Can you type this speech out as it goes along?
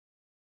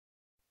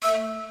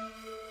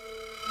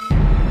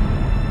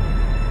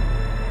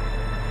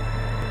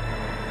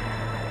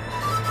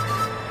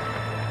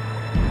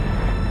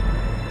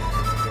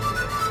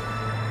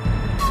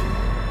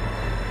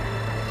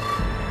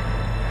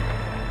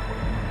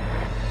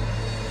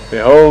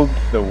Behold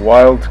the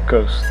wild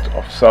coast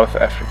of South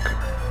Africa,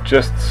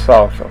 just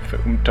south of the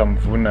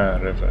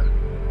Mtentu River.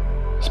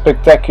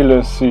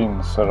 Spectacular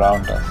scenes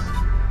surround us,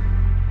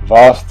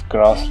 vast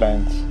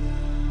grasslands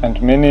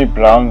and many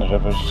brown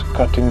rivers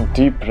cutting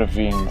deep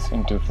ravines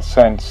into the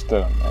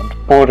sandstone and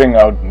pouring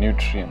out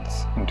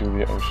nutrients into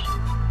the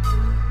ocean.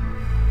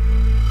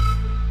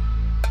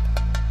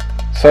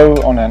 So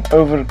on an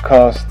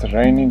overcast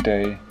rainy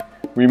day,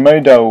 we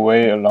made our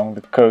way along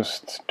the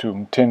coast to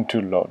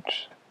Mtentu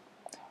Lodge.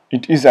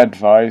 It is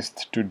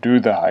advised to do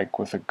the hike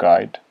with a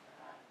guide,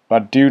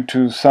 but due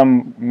to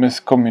some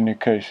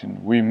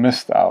miscommunication we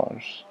missed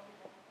ours.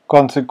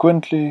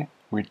 Consequently,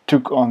 we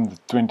took on the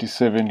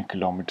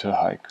 27-kilometer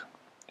hike,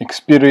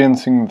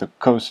 experiencing the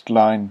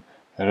coastline,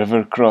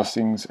 river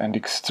crossings and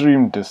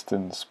extreme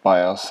distance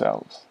by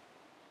ourselves.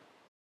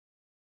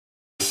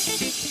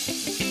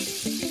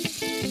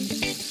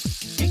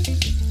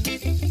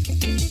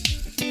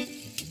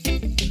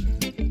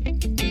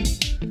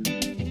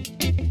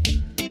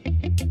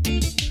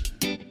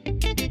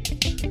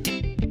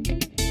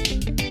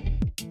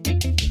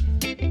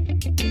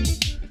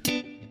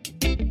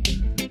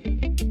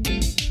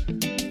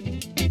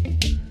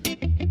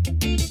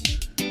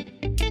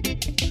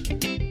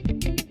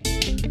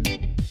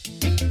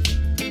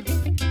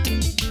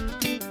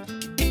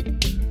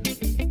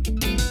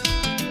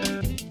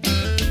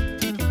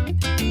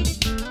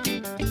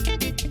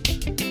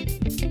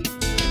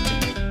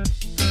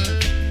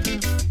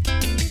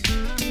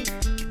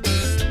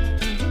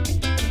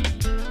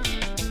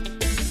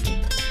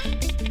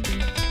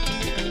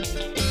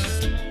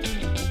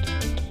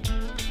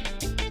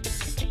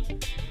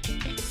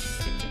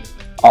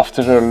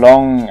 After a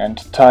long and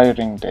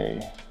tiring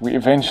day, we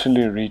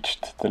eventually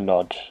reached the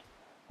lodge,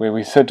 where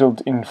we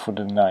settled in for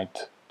the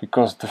night,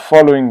 because the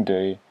following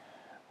day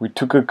we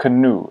took a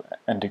canoe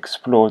and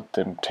explored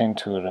the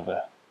Mtentu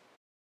River.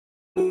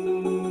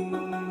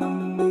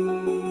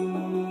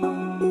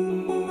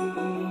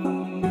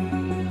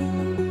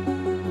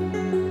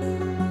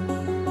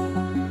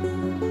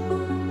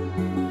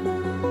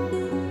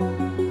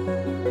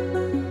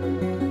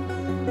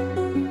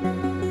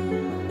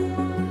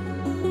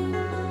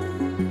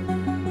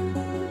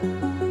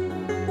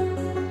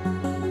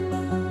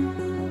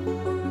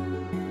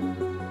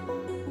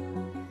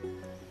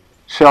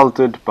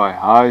 Sheltered by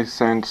high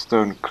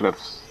sandstone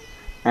cliffs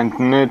and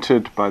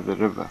nurtured by the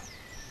river,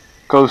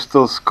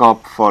 coastal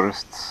scarp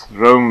forests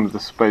roam the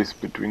space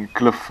between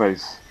cliff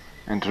face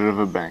and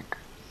riverbank.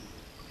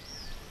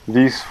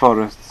 These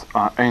forests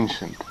are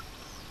ancient,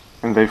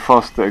 and they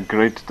foster a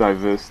great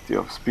diversity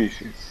of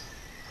species,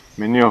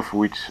 many of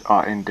which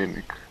are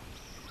endemic.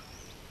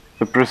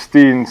 The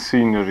pristine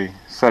scenery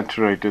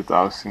saturated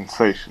our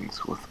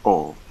sensations with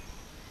awe.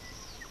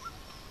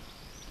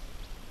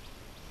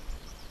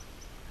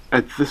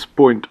 At this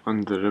point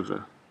on the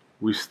river,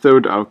 we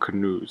stowed our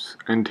canoes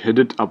and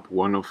headed up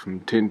one of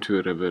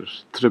Mtentu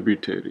River's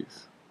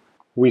tributaries.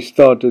 We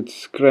started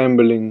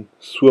scrambling,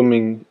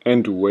 swimming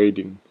and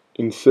wading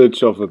in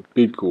search of a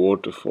big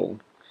waterfall.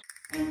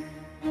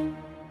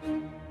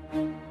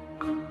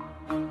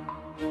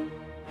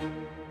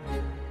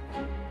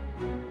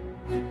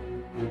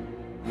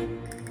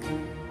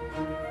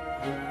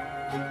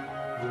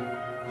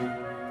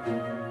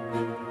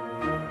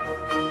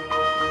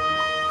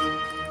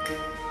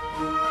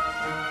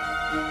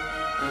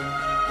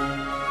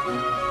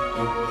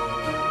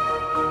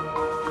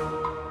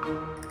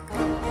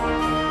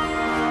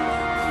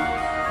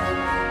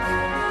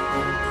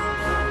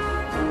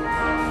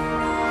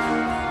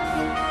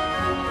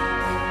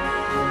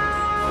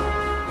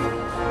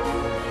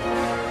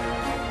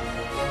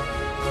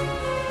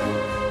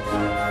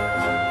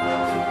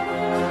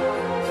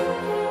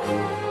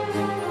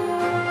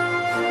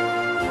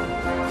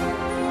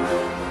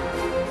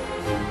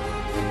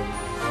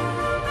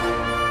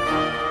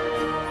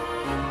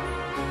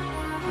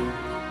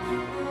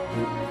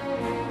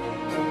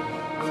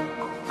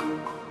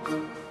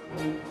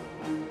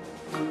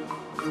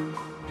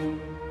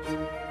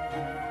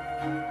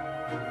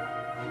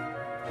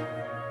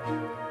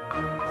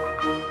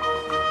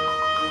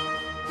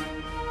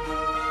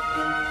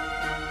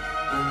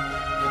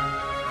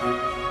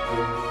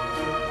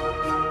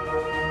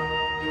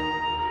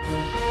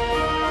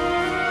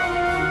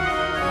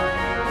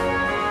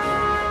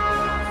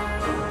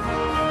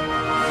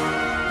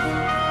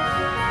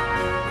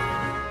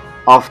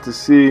 After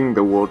seeing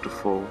the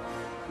waterfall,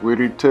 we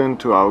returned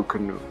to our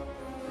canoe,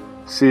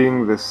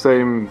 seeing the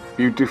same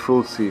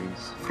beautiful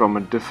scenes from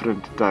a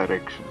different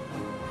direction.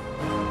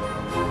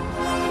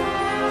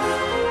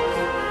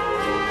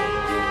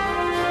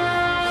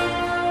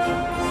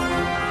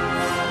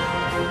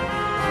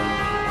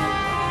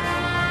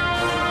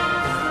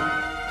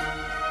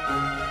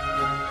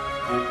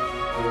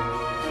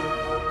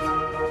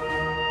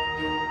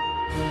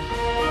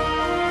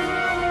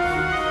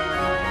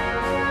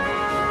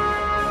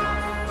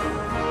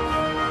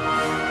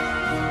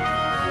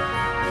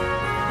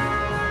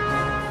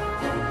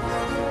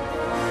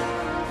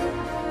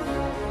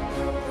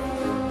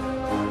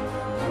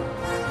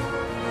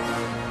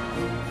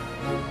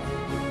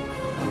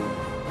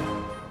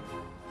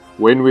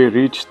 When we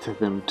reached the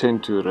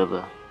Mtentu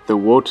River, the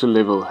water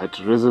level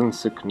had risen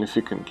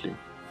significantly.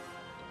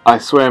 I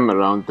swam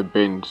around the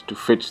bend to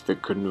fetch the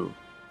canoe.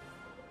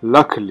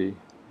 Luckily,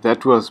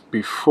 that was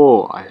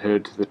before I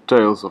heard the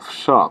tales of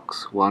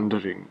sharks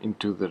wandering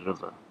into the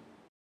river.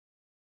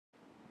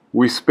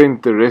 We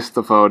spent the rest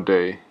of our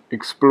day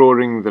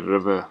exploring the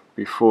river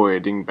before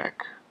heading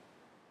back.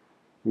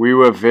 We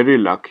were very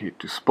lucky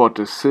to spot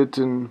a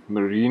certain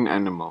marine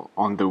animal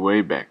on the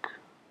way back.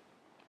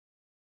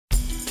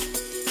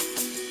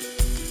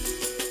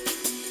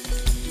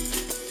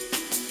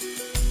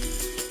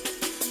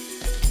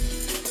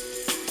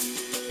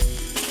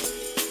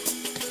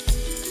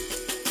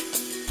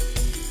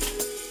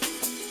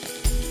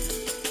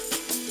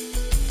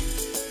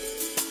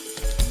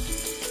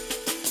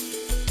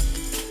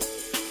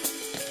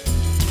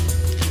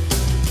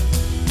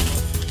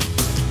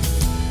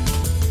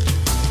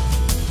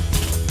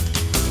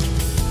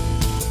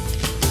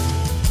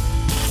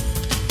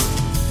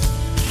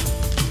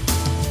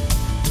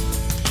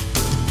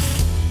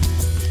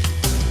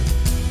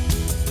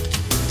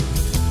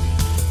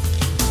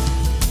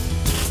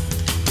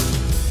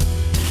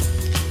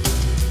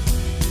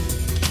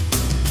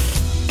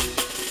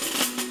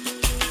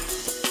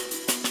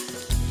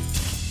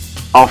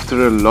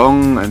 After a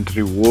long and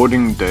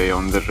rewarding day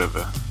on the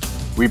river,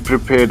 we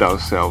prepared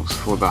ourselves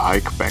for the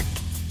hike back.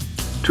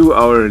 To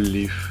our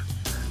relief,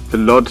 the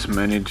lodge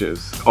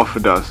managers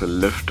offered us a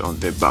lift on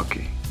their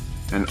bakkie,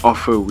 an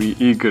offer we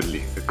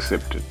eagerly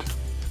accepted.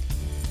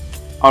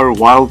 Our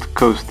wild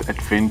coast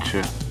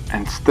adventure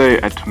and stay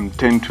at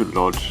Mtentu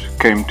Lodge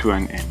came to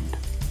an end.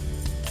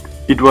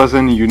 It was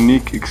an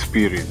unique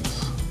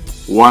experience,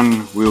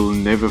 one we'll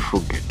never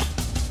forget.